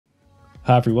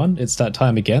Hi everyone, it's that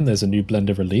time again. There's a new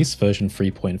Blender release, version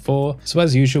 3.4. So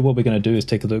as usual, what we're going to do is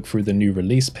take a look through the new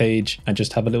release page and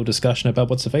just have a little discussion about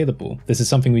what's available. This is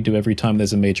something we do every time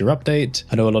there's a major update.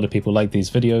 I know a lot of people like these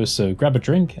videos, so grab a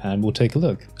drink and we'll take a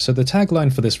look. So the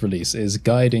tagline for this release is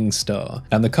Guiding Star,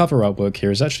 and the cover artwork here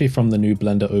is actually from the new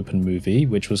Blender Open movie,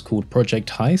 which was called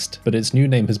Project Heist, but its new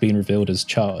name has been revealed as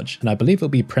Charge, and I believe it'll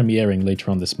be premiering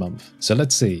later on this month. So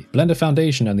let's see. Blender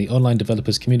Foundation and the online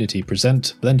developers community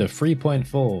present Blender 3.4,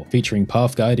 featuring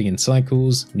path guiding in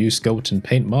cycles, new sculpt and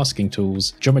paint masking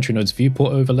tools, geometry nodes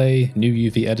viewport overlay, new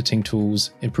UV editing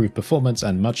tools, improved performance,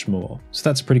 and much more. So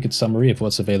that's a pretty good summary of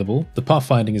what's available. The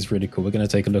pathfinding is really cool. We're going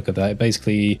to take a look at that. It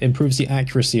basically improves the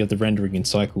accuracy of the rendering in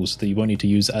cycles so that you won't need to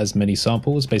use as many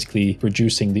samples, basically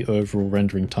reducing the overall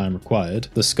rendering time required.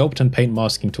 The sculpt and paint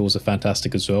masking tools are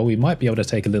fantastic as well. We might be able to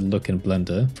take a little look in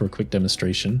Blender for a quick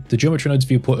demonstration. The geometry nodes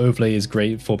viewport overlay is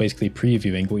great for basically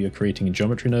previewing what you're creating in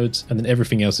geometry nodes, and then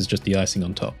everything else is just the icing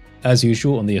on top. As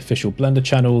usual, on the official Blender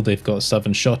channel, they've got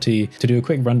Southern Shotty to do a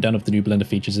quick rundown of the new Blender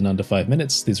features in under 5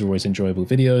 minutes. These are always enjoyable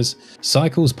videos.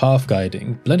 Cycles Path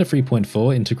Guiding. Blender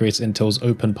 3.4 integrates Intel's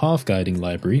Open Path Guiding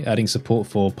library, adding support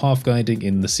for path guiding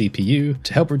in the CPU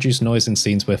to help reduce noise in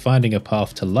scenes where finding a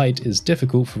path to light is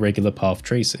difficult for regular path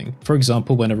tracing. For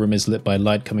example, when a room is lit by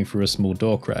light coming through a small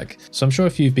door crack. So I'm sure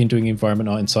if you've been doing environment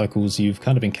art in cycles, you've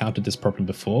kind of encountered this problem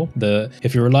before.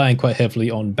 If you're relying quite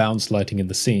heavily on bounce lighting in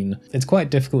the scene, it's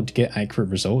quite difficult to get accurate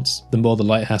results. The more the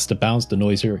light has to bounce, the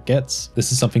noisier it gets.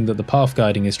 This is something that the path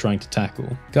guiding is trying to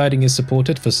tackle. Guiding is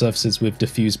supported for surfaces with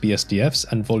diffuse BSDFs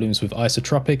and volumes with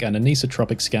isotropic and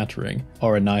anisotropic scattering,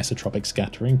 or anisotropic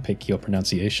scattering, pick your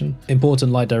pronunciation.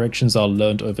 Important light directions are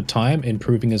learned over time,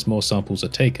 improving as more samples are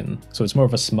taken. So it's more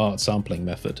of a smart sampling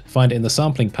method. Find it in the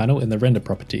sampling panel in the render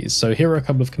properties. So here are a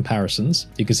couple of comparisons.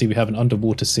 You can see we have an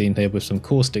underwater scene here with some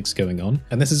caustics going on,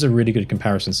 and this is a really good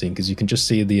comparison scene because you can just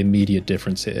see the immediate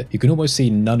difference here. You can almost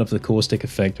see none of the caustic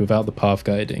effect without the path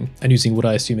guiding, and using what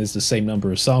I assume is the same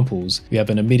number of samples, we have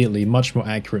an immediately much more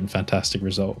accurate and fantastic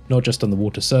result, not just on the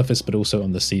water surface but also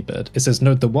on the seabed. It says,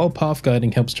 note that while path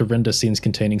guiding helps to render scenes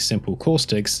containing simple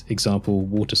caustics, example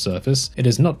water surface, it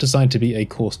is not designed to be a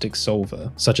caustic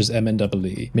solver, such as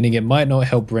MNEE, meaning it might not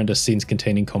help render scenes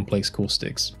containing complex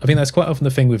caustics. I think that's quite often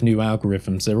the thing with new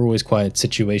algorithms, they're always quite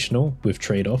situational with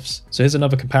trade-offs. So here's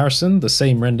another comparison, the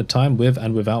same render time with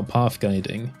and without path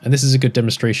guiding, and this is a good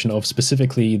demonstration of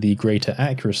specifically the greater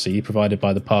accuracy provided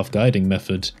by the path guiding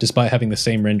method, despite having the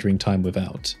same rendering time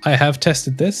without. I have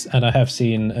tested this and I have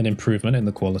seen an improvement in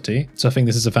the quality, so I think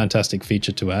this is a fantastic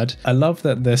feature to add. I love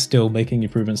that they're still making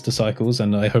improvements to cycles,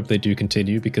 and I hope they do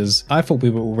continue because I thought we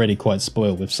were already quite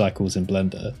spoiled with cycles in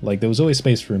Blender. Like, there was always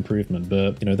space for improvement,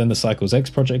 but then the Cycles X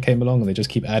project came along and they just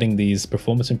keep adding these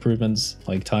performance improvements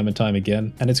like time and time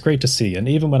again, and it's great to see. And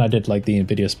even when I did like the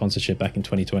Nvidia sponsorship back in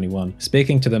 2021,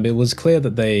 speaking to them, it was clear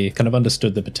that they kind of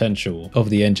understood the potential of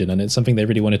the engine, and it's something they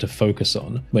really wanted to focus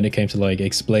on when it came to like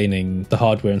explaining the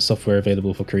hardware and software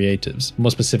available for creatives,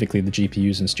 more specifically the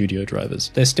GPUs and studio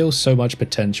drivers. There's still so much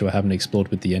potential I haven't explored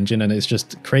with the engine, and it's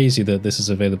just crazy that this is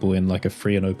available in like a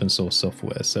free and open source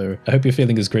software. So I hope you're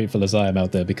feeling as grateful as I am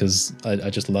out there because I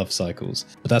just love cycles.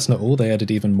 But that's not all, they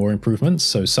added even more improvements.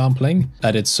 So sampling,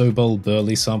 added Sobol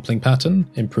Burley sampling pattern,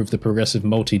 improved the progressive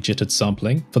multi-jittered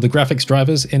sampling. For the graphics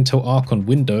drivers, Intel Arc on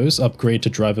Windows upgrade to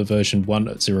driver version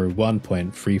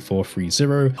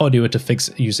 101.3430, audio to fix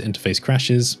user interface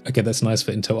crashes. Okay, that's nice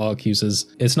for Intel Arc users.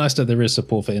 It's nice that there is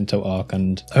support for Intel Arc,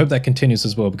 and I hope that continues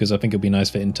as well because I think it'll be nice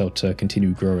for Intel to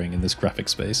continue growing in this graphic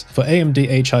space. For AMD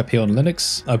HIP on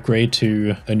Linux, upgrade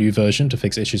to a new version to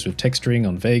fix issues with texturing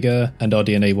on Vega and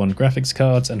RDNA 1 graphics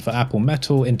cards, and for Apple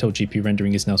Metal, Intel GPU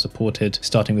rendering is now supported,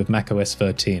 starting with macOS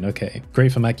 13. Okay,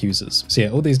 great for Mac users. So yeah,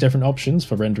 all these different options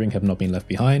for rendering have not been left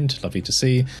behind. Lovely to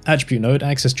see. Attribute node,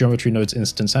 access geometry node's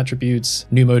instance attributes,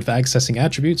 new mode for accessing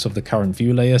attributes of the current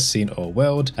view layer, scene or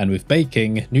world, and with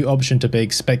baking, new option to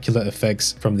bake specular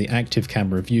effects from the active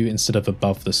camera view instead of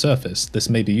above the surface. This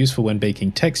may be useful when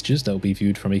baking textures that will be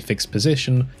viewed from a fixed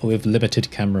position or with limited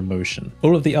camera motion.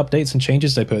 All of the updates and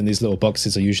changes they put in these little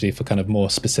boxes are usually for kind of more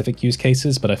specific use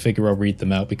cases, but I figure I'll read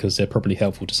them out because they're probably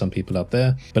helpful to some people out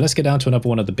there. But let's get down to another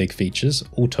one of the big features,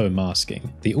 auto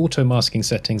masking. The auto masking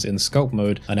settings in sculpt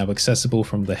mode are now accessible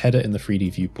from the header in the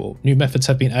 3D viewport. New methods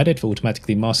have been added for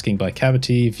automatically masking by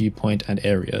cavity, viewpoint, and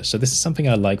area. So this is something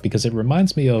I like because it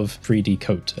reminds me of 3D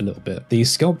Coat a little bit. The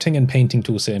sculpting and painting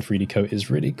toolset in 3D Coat is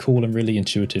really cool and really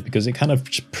intuitive because it kind of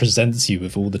presents you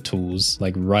with all the tools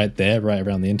like right there, right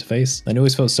around the interface. And it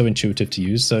always felt so intuitive to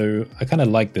use, so I kind of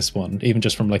like this one, even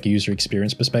just from like a user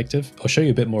experience perspective. I'll show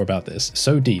you a bit more about this.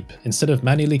 So deep. Instead of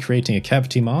manually creating a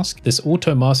cavity mask, this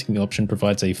auto masking option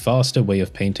provides a faster way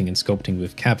of painting and sculpting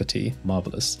with cavity.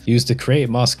 Marvelous. Use the create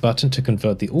mask button to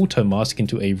convert the auto mask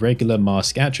into a regular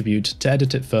mask attribute to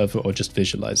edit it further or just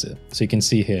visualize it. So you can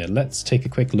see here, let's take a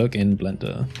quick look in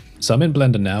Blender. So I'm in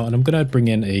Blender now, and I'm going to bring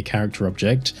in a character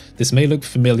object. This may look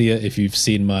familiar if you've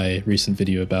seen my recent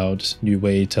video about new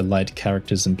way to light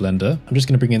characters in Blender. I'm just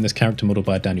going to bring in this character model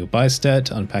by Daniel Bystedt,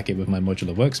 unpack it with my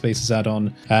modular workspaces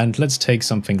add-on, and let's take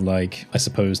something like, I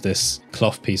suppose, this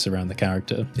cloth piece around the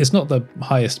character. It's not the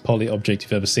highest poly object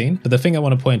you've ever seen, but the thing I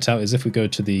want to point out is if we go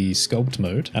to the sculpt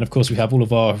mode, and of course we have all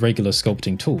of our regular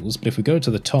sculpting tools, but if we go to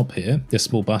the top here, this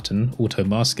small button, auto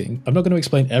masking, I'm not going to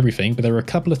explain everything, but there are a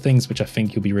couple of things which I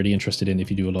think you'll be really interested in if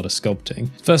you do a lot of sculpting.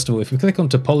 First of all, if we click on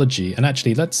topology, and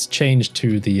actually let's change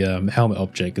to the helmet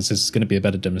object, because this is going to be a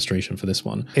better demonstration for this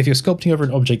one. If you're sculpting over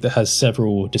an object that has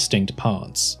several distinct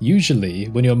parts, usually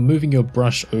when you're moving your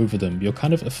brush over them, you're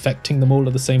kind of affecting them all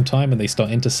at the same time and they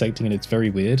start intersecting, and it's very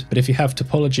weird. But if you have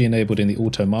topology enabled in the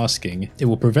auto masking, it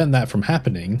will prevent that from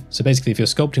happening. So basically if you're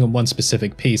sculpting on one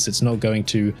specific piece, it's not going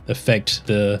to affect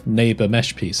the neighbor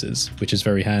mesh pieces, which is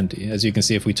very handy. As you can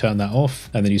see, if we turn that off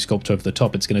and then you sculpt over the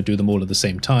top, it's going to do them all at the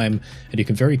same time, and you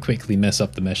can very quickly mess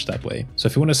up the mesh that way. So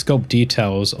if you want to sculpt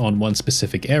details on one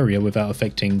specific area without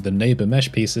affecting the neighbor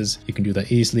mesh pieces, you can do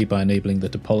that easily by enabling the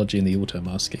topology in the auto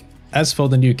masking. As for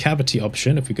the new cavity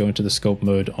option, if we go into the sculpt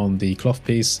mode on the cloth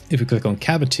piece, if we click on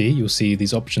cavity, you'll see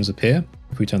these options appear.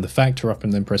 If we turn the factor up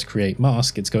and then press create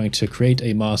mask, it's going to create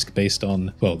a mask based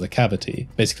on, well, the cavity.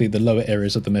 Basically the lower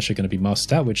areas of the mesh are going to be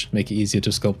masked out, which make it easier to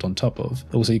sculpt on top of.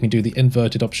 Also, you can do the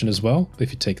inverted option as well.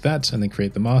 If you take that and then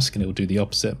create the mask, and it will do the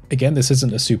opposite. Again, this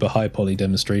isn't a super high poly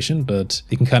demonstration, but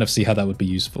you can kind of see how that would be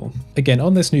useful. Again,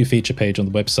 on this new feature page on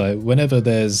the website, whenever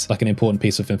there's like an important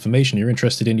piece of information you're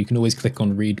interested in, you can always click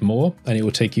on read more, and it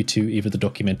will take you to either the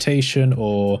documentation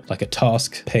or like a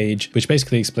task page, which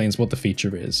basically explains what the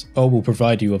feature is, or will provide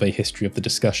you of a history of the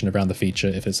discussion around the feature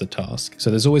if it's a task.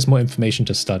 So there's always more information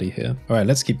to study here. All right,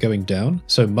 let's keep going down.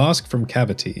 So mask from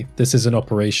cavity. This is an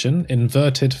operation.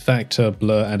 Inverted, factor,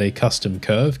 blur, and a custom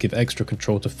curve give extra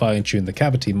control to fine tune the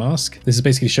cavity mask. This is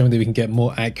basically showing that we can get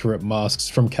more accurate masks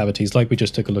from cavities like we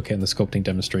just took a look at in the sculpting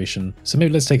demonstration. So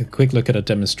maybe let's take a quick look at a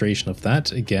demonstration of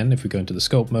that. Again, if we go into the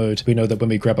sculpt mode, we know that when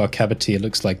we grab our cavity, it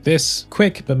looks like this.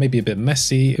 Quick, but maybe a bit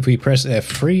messy. If we press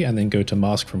F3 and then go to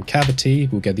mask from cavity,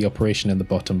 we'll get the operation in the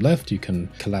bottom left. You can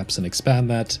collapse and expand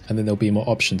that, and then there'll be more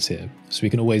options here. So we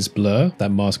can always blur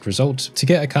that mask result to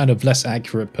get a kind of less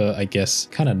accurate, but I guess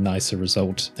kind of nicer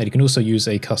result. And you can also use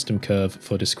a custom curve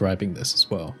for describing this as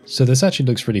well. So this actually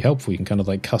looks really helpful. You can kind of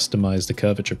like customize the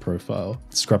curvature profile.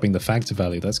 Scrubbing the factor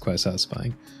value, that's quite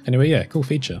satisfying. Anyway, yeah, cool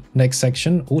feature. Next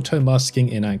section, auto masking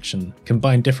in action.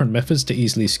 Combine different methods to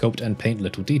easily sculpt and paint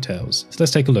little details. So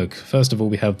let's take a look. First of all,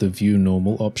 we have the view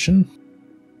normal option.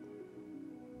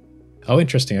 Oh,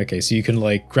 interesting. Okay, so you can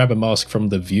like grab a mask from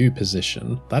the view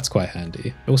position. That's quite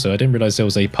handy. Also, I didn't realize there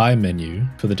was a pie menu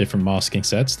for the different masking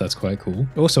sets. That's quite cool.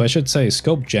 Also, I should say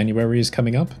Sculpt January is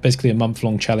coming up. Basically a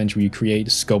month-long challenge where you create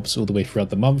sculpts all the way throughout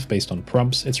the month based on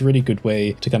prompts. It's a really good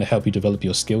way to kind of help you develop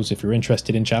your skills if you're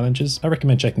interested in challenges. I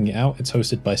recommend checking it out. It's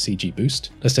hosted by CG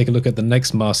Boost. Let's take a look at the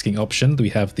next masking option. We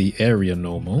have the area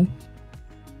normal.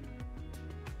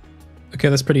 Okay,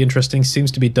 that's pretty interesting.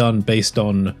 Seems to be done based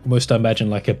on almost, I imagine,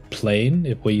 like a plane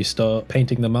where you start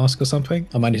painting the mask or something.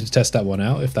 I might need to test that one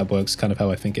out if that works kind of how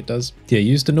I think it does. Yeah,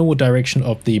 use the normal direction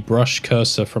of the brush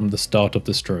cursor from the start of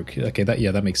the stroke. Okay,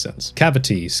 that makes sense.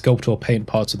 Cavity, sculpt or paint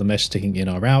parts of the mesh sticking in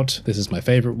or out. This is my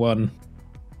favorite one.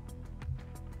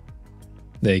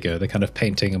 There you go, they're kind of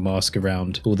painting a mask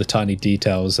around all the tiny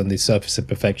details and the surface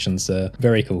imperfections there.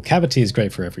 Very cool. Cavity is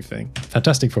great for everything.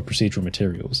 Fantastic for procedural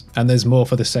materials. And there's more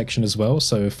for this section as well.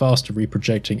 So faster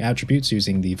reprojecting attributes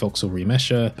using the voxel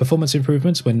remesher. Performance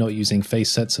improvements when not using face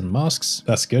sets and masks.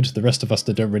 That's good. The rest of us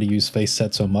that don't really use face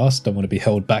sets or masks don't want to be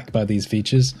held back by these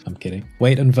features. I'm kidding.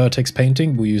 Weight and vertex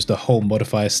painting will use the whole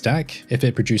modifier stack if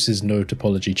it produces no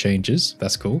topology changes.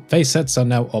 That's cool. Face sets are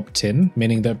now opt-in,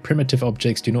 meaning that primitive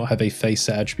objects do not have a face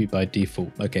set attribute by default.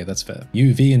 Okay, that's fair.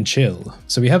 UV and chill.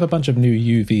 So we have a bunch of new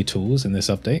UV tools in this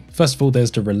update. First of all,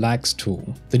 there's the relax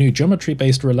tool. The new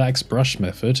geometry-based relax brush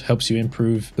method helps you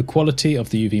improve the quality of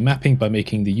the UV mapping by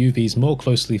making the UVs more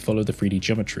closely follow the 3D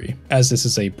geometry. As this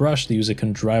is a brush, the user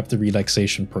can drive the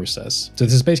relaxation process. So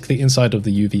this is basically inside of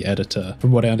the UV editor.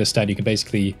 From what I understand, you can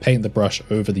basically paint the brush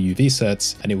over the UV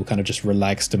sets and it will kind of just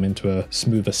relax them into a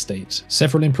smoother state.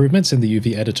 Several improvements in the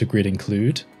UV editor grid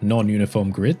include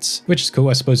non-uniform grids, which is cool cool.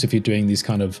 I suppose if you're doing these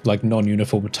kind of like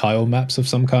non-uniform tile maps of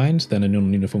some kind, then a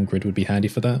non-uniform grid would be handy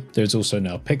for that. There's also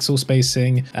now pixel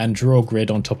spacing and draw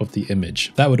grid on top of the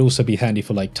image. That would also be handy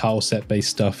for like tile set based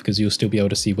stuff, because you'll still be able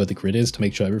to see where the grid is to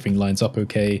make sure everything lines up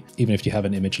okay, even if you have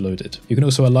an image loaded. You can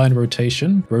also align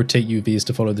rotation, rotate UVs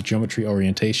to follow the geometry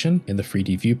orientation in the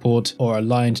 3D viewport, or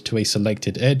aligned to a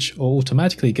selected edge, or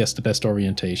automatically guess the best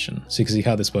orientation. So you can see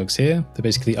how this works here. They're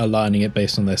basically aligning it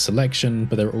based on their selection,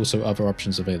 but there are also other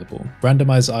options available.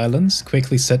 Randomize islands,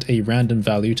 quickly set a random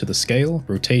value to the scale,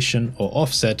 rotation, or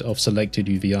offset of selected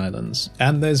UV islands.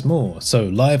 And there's more. So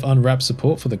live unwrap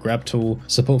support for the grab tool,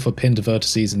 support for pinned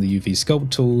vertices in the UV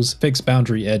sculpt tools, fixed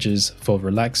boundary edges for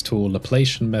relax tool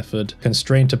Laplacian method,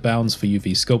 constraint to bounds for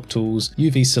UV sculpt tools,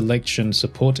 UV selection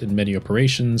support in many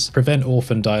operations, prevent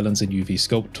orphaned islands in UV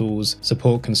sculpt tools,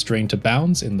 support constraint to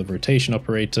bounds in the rotation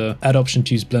operator, add option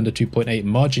to use Blender 2.8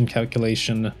 margin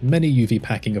calculation, many UV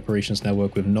packing operations now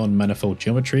work with non-manifold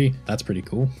geometry, that's pretty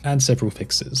cool, and several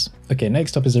fixes. Okay,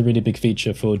 next up is a really big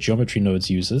feature for geometry nodes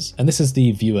users, and this is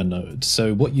the viewer node.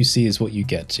 So what you see is what you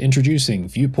get. Introducing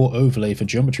viewport overlay for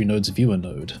geometry node's viewer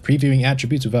node, previewing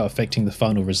attributes without affecting the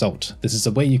final result. This is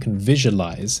a way you can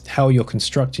visualize how you're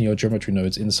constructing your geometry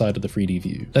nodes inside of the 3D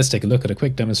view. Let's take a look at a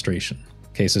quick demonstration.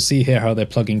 Okay, so see here how they're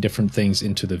plugging different things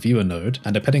into the viewer node,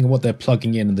 and depending on what they're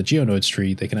plugging in the geonodes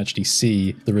tree, they can actually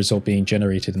see the result being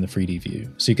generated in the 3D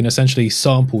view. So you can essentially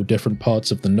sample different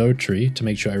parts of the node tree to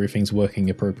make sure everything's working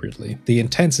appropriately. The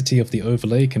intensity of the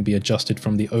overlay can be adjusted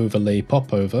from the overlay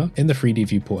popover in the 3D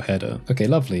viewport header. Okay,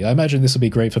 lovely. I imagine this will be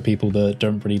great for people that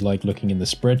don't really like looking in the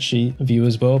spreadsheet view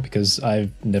as well, because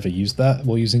I've never used that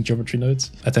while using geometry nodes.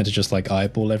 I tend to just like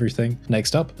eyeball everything.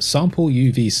 Next up, sample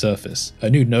UV surface, a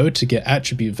new node to get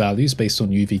attribute values based on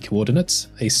UV coordinates,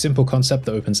 a simple concept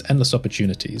that opens endless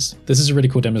opportunities. This is a really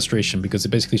cool demonstration because it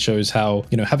basically shows how,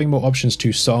 having more options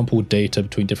to sample data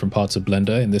between different parts of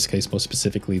Blender, in this case more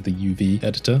specifically the UV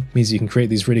editor, means you can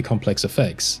create these really complex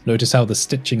effects. Notice how the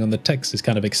stitching on the text is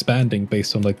kind of expanding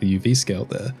based on like the UV scale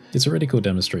there. It's a really cool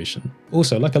demonstration.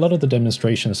 Also, like a lot of the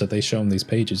demonstrations that they show on these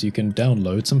pages, you can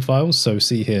download some files. So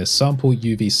see here, sample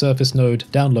UV surface node,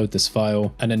 download this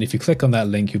file, and then if you click on that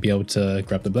link, you'll be able to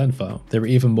grab the blend file. There are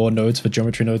even more nodes for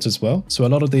geometry nodes as well. So a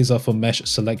lot of these are for mesh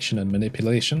selection and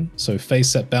manipulation. So face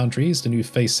set boundaries, the new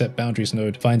face set boundaries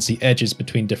node finds the edges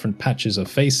between different patches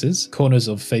of faces, corners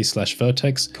of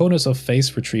face/vertex, corners of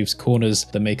face retrieves corners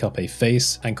that make up a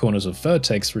face, and corners of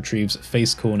vertex retrieves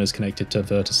face corners connected to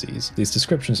vertices. These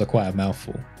descriptions are quite a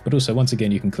mouthful. But also, once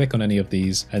again, you can click on any of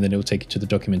these and then it will take you to the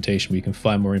documentation where you can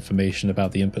find more information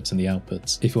about the inputs and the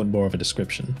outputs if you want more of a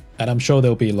description. And I'm sure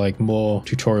there'll be like more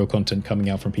tutorial content coming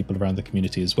out from people around the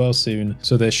community as well soon,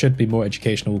 so there should be more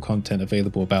educational content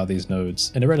available about these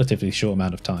nodes in a relatively short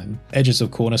amount of time. Edges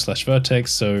of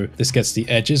corner/vertex, so this gets the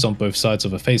edges on both sides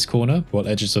of a face corner, while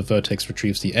edges of vertex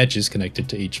retrieves the edges connected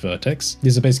to each vertex.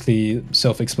 These are basically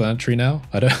self-explanatory now.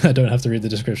 I don't have to read the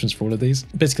descriptions for all of these.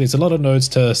 Basically, it's a lot of nodes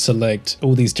to select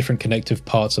all these different connective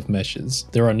parts of meshes.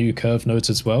 There are new curve nodes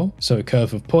as well. So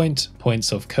curve of point,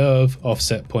 points of curve,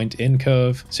 offset point in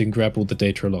curve. So you can grab all the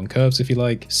data along curves if you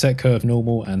like, set curve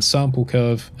normal and sample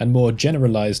curve, and more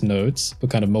generalized nodes for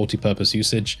kind of multi-purpose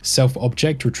usage. Self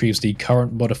object retrieves the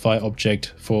current modify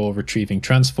object for retrieving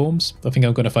transforms. I think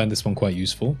I'm going to find this one quite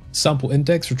useful. Sample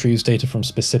index retrieves data from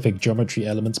specific geometry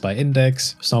elements by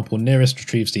index. Sample nearest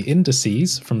retrieves the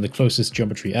indices from the closest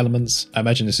geometry elements. I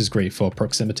imagine this is great for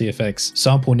proximity effects.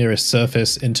 Sample nearest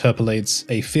surface interpolates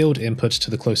a field input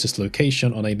to the closest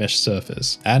location on a mesh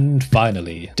surface. And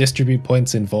finally, distribute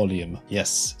points in volume.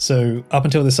 Yes. So up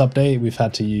until this update, we've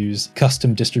had to use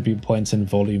custom distribute points in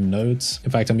volume nodes.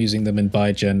 In fact, I'm using them in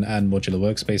Bigen and modular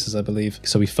workspaces, I believe.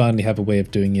 So we finally have a way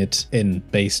of doing it in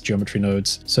base geometry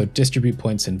nodes. So distribute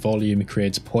points in volume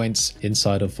creates points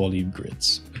inside of volume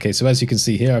grids. Okay, so as you can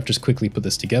see here, I've just quickly put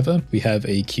this together. We have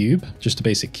a cube, just a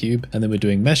basic cube, and then we're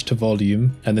doing mesh to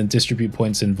volume, and then distribute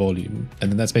points in volume. And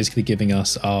then that's basically giving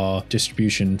us our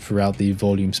distribution throughout the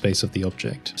volume space of the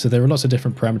object. So there are lots of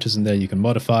different parameters in there you can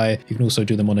modify. You can also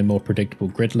do them on a more predictable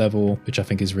grid level, which I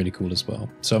think is really cool as well.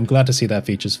 So I'm glad to see that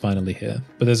feature's finally here.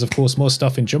 But there's of course more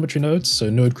stuff in geometry nodes. So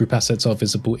node group assets are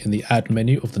visible in the add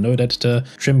menu of the node editor.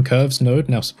 Trim curves node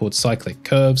now supports cyclic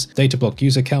curves. Data block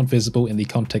user count visible in the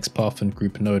context path and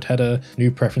group node header.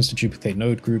 New preference to duplicate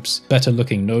node groups. Better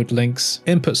looking node links.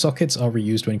 Input sockets are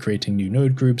reused when creating new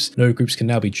node groups. Node groups can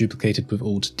now be duplicated with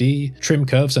Alt D. Trim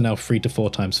curves are now 3 to 4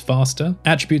 times faster.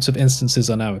 Attributes of instances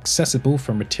are now accessible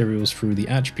from materials through the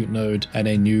attribute node, and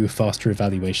a new faster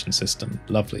evaluation system.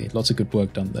 Lovely. nicely. Lots of good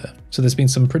work done there. So there's been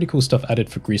some pretty cool stuff added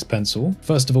for Grease Pencil.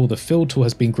 First of all, the fill tool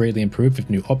has been greatly improved with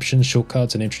new options,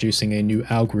 shortcuts, and introducing a new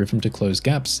algorithm to close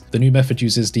gaps. The new method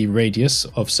uses the radius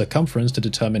of circumference to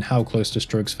determine how close the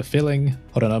strokes for filling.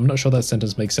 Hold on, I'm not sure that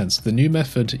sentence makes sense. The new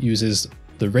method uses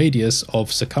the radius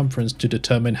of circumference to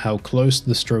determine how close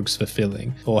the strokes for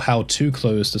filling, or how to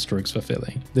close the strokes for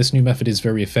filling. This new method is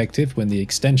very effective when the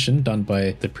extension done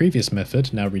by the previous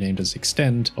method, now renamed as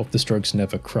extend, of the strokes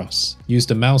never cross. Use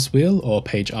the mouse wheel or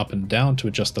page up and down to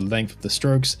adjust the length of the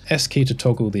strokes, S key to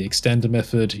toggle the extender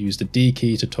method, use the D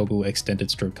key to toggle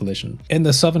extended stroke collision. In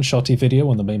the Southern Shotty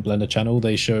video on the main Blender channel,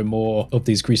 they show more of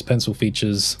these Grease Pencil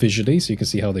features visually, so you can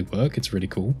see how they work. It's really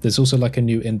cool. There's also like a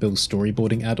new inbuilt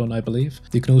storyboarding add-on, I believe.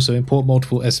 You can also import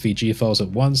multiple SVG files at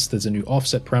once. There's a new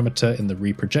offset parameter in the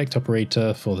reproject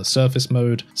operator for the surface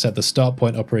mode. Set the start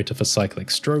point operator for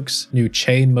cyclic strokes. New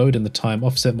chain mode in the time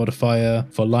offset modifier.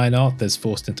 For line art, there's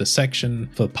forced intersection.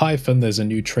 For Python, there's a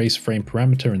new trace frame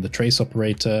parameter in the trace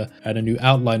operator, and a new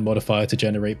outline modifier to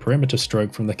generate perimeter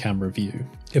stroke from the camera view.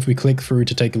 If we click through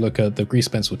to take a look at the Grease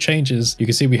Pencil changes, you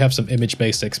can see we have some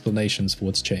image-based explanations for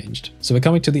what's changed. So we're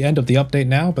coming to the end of the update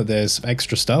now, but there's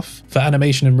extra stuff. For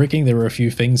animation and rigging, there are a few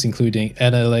things, including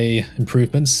NLA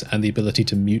improvements and the ability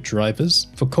to mute drivers.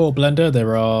 For core Blender,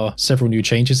 there are several new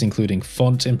changes, including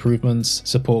font improvements,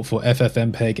 support for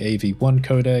FFmpeg AV1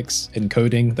 codecs,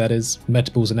 encoding that is,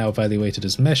 metables are now evaluated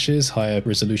as meshes, higher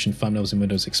resolution thumbnails in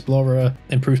Windows Explorer,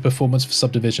 improved performance for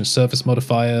subdivision surface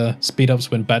modifier,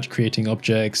 speedups when batch creating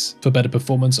objects. For better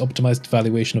performance, optimized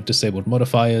evaluation of disabled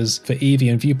modifiers. For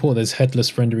Eevee and viewport, there's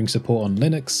headless rendering support on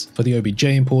Linux. For the OBJ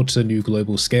importer, new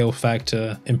global scale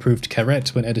factor, improved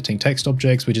caret when editing text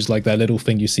objects, which is like that little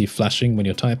thing you see flashing when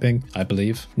you're typing, I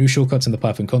believe. New shortcuts in the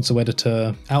Python console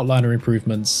editor, outliner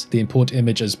improvements. The import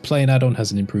image as plain add-on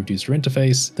has an improved user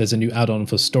interface. There's a new add-on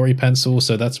for Story Pencil,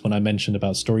 so that's when I mentioned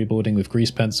about storyboarding with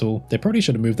Grease Pencil. They probably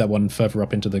should have moved that one further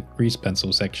up into the Grease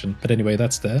Pencil section, but anyway,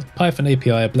 that's there. Python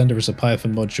API, Blender is a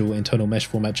Python module, internal mesh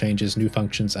format changes, new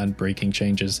functions, and breaking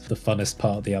changes. The funnest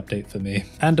part of the update for me.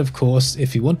 And of course,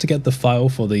 if you want to get the file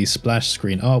for the splash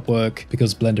screen artwork,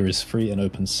 because Blender is free and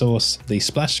open source, the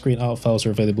splash screen art files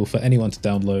are available for anyone to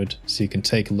download, so you can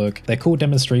take a look. They're cool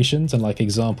demonstrations and like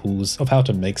examples of how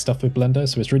to make stuff with Blender,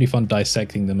 so it's really fun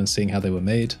dissecting them and seeing how they were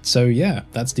made. So yeah,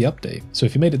 that's the update. So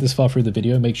if you made it this far through the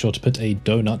video, make sure to put a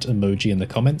donut emoji in the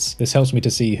comments. This helps me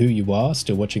to see who you are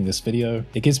still watching this video.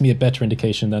 It gives me a better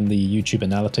indication than the YouTube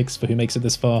analytics for who makes it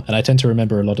this far, and I tend to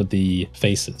remember a lot of the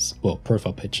faces, well,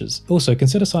 profile pictures. Also,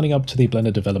 consider signing up to the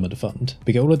Blender Development Fund.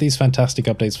 We get all of these fantastic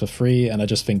updates for free, and I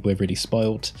just think we're really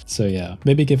spoiled. So yeah,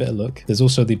 maybe give it a look. There's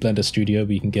also the Blender Studio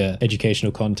where you can get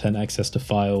educational content, access to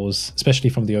files, especially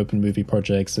from the open movie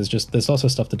projects. There's lots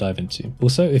of stuff to dive into.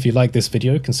 Also, if you like this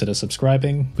video, consider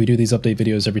subscribing. We do these update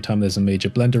videos every time there's a major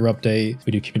Blender update.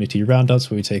 We do community roundups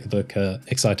where we take a look at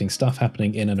exciting stuff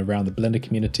happening in and around the Blender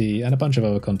community, and a bunch of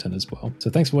other content as well. So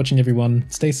thanks for watching everyone,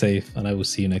 stay safe, and I will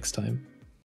see you next time.